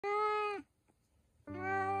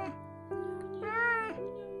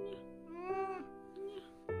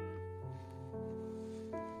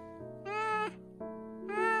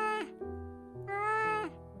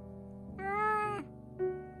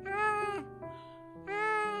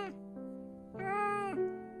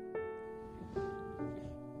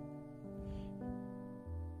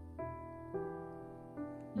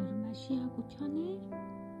쉬하고 편해?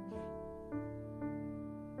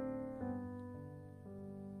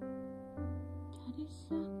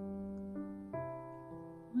 잘했어.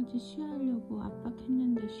 어제 쉬하려고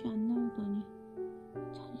압박했는데 쉬 안 나오더니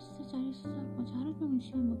잘했어 잘했어. 어제 하루 종일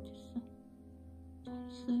쉬 못했어.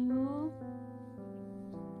 잘했어요.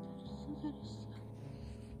 잘했어 잘했어.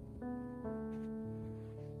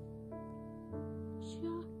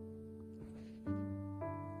 쉬어.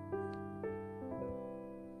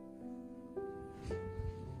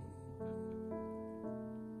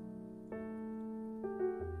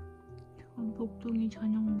 저건 복동이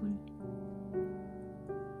저녁물.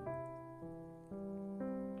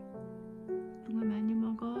 복동아 많이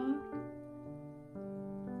먹어.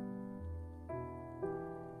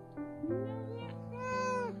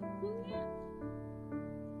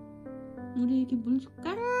 우리 애기 물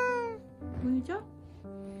줄까? 물 줘?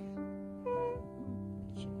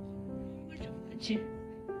 물 줘야지.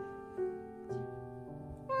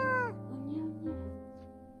 언니 언니.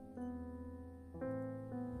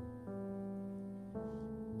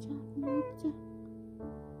 자, 물 먹자.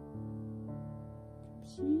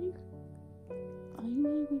 접시. 아이고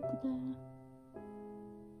아이고 이쁘다.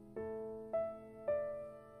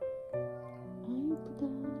 아이고 이쁘다.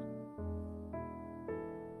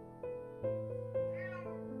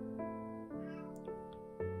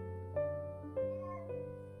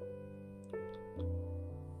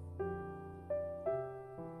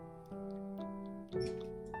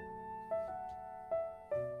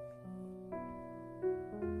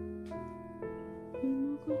 물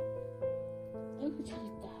먹어. 아이고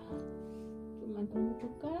잘했다. 좀만 더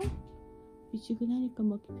먹을까? 미지근하니까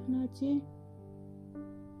먹기 편하지?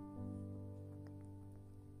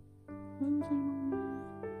 아이고 잘 먹네.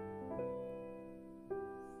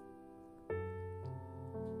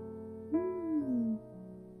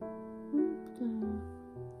 예쁘다.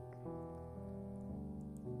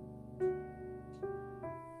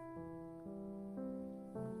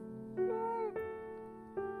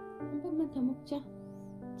 한 번만 더 먹자.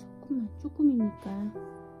 조금이니까.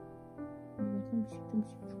 내가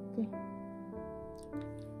조금씩 줄게.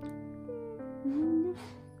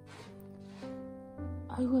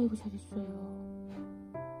 아이고 아이고 잘했어요.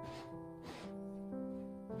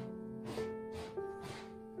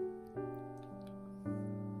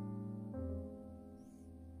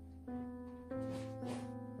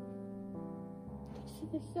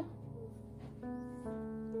 됐어.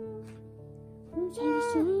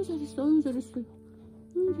 잘했어. 잘했어요.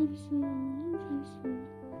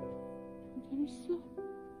 잘했어요.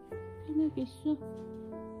 편하게 있어.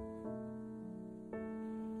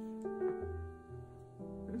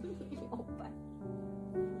 오빠.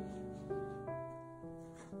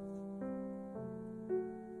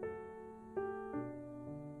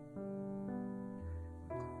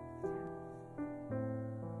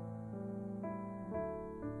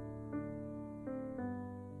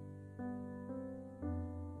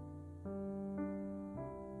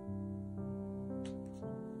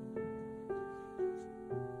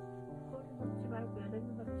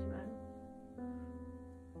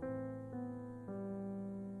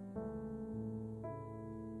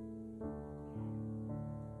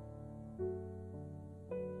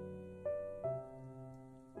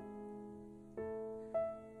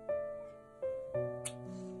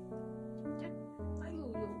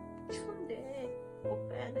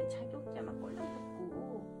 오빠는 자격자만 꼴랑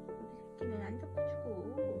잡고 우리 새끼는 안 잡아주고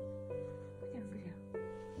그냥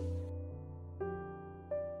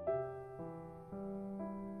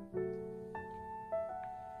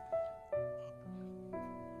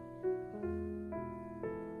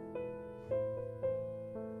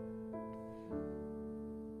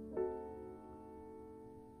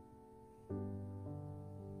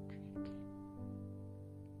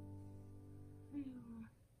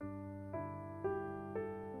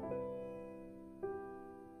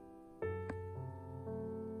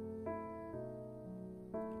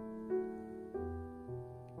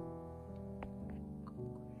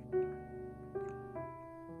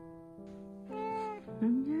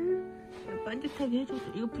반듯하게 해줘서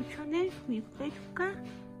이거 불편해? 그럼 이거 빼줄까?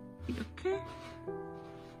 이렇게?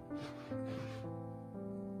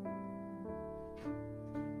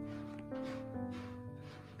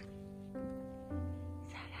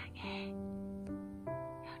 사랑해.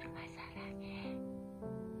 여름아 사랑해.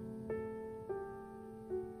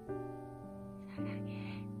 사랑해.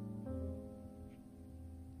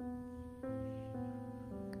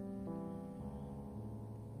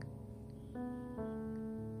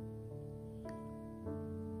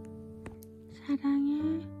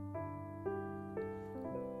 사랑해. 사랑해.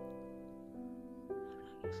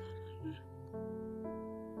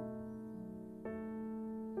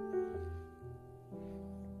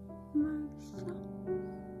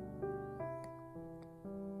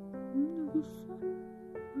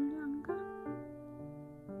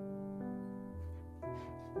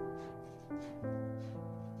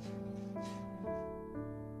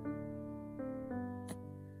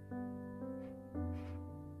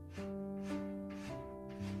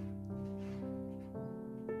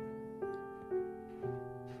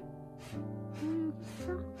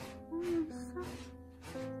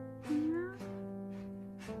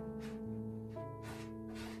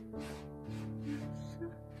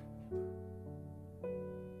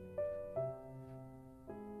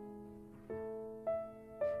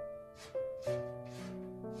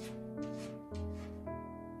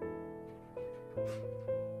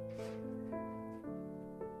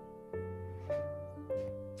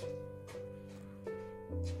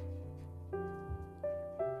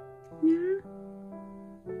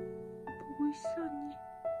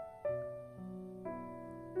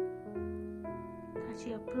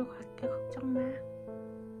 다시 옆으로 갈게. 걱정 마.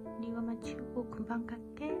 이거만 치우고 금방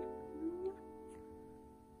갈게.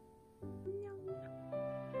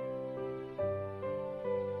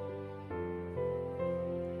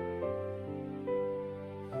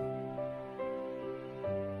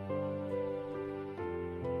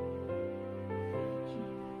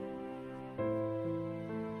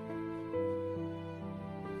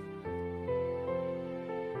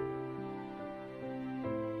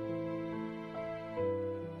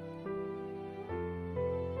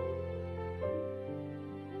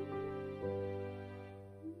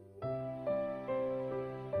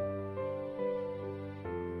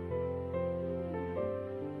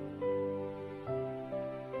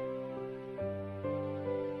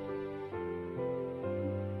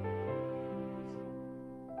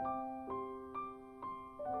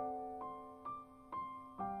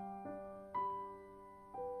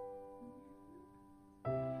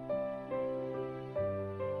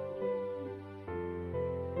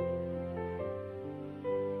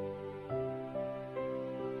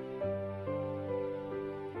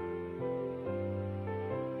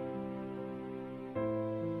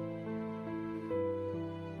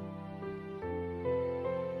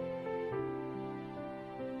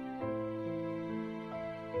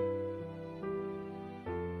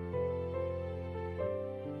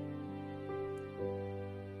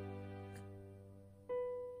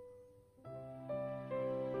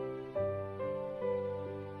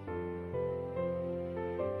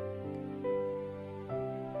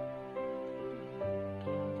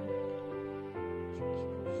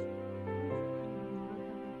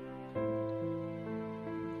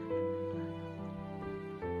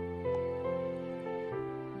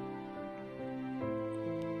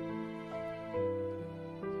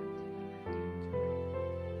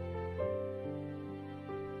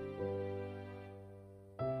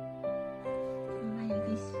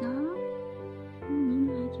 있어?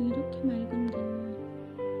 눈은 아직 이렇게 맑은데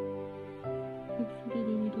목소리를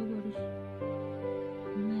잃어버렸어.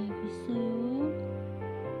 엄마 여기 있어요?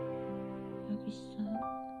 여기 있어.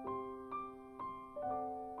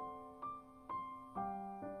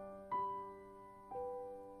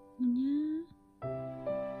 뭐냐?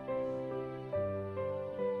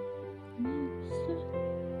 엄마 여기 있어?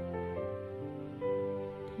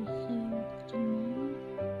 됐어요. 걱정 마.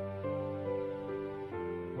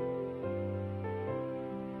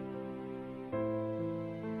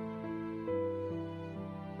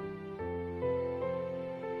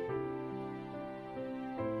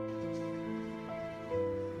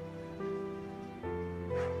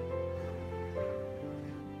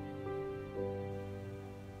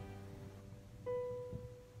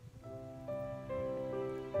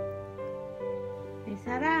 내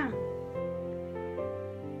사랑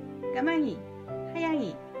까마귀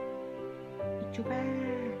하양이 이쪽 봐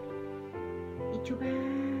이쪽 봐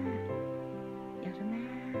여름아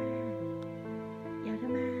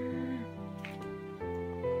여름아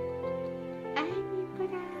아이고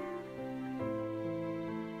이쁘다.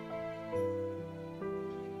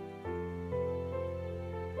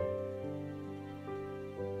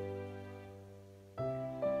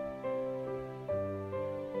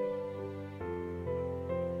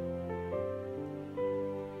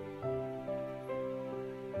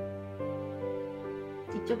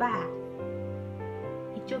 이쪽 봐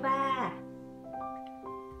이쪽 봐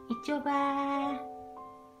이쪽 봐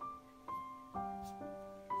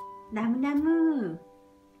나무나무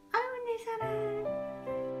아유 내 사랑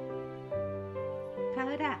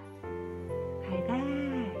가을아 갈갈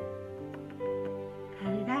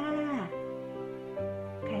가을아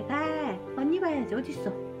갈갈 언니 봐야지.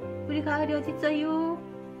 어딨어 우리 가을이 어딨어요.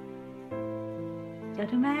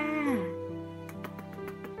 여름아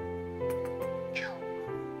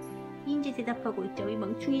이제 대답하고 있죠 이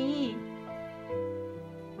멍충이.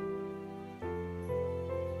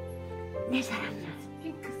 내 사랑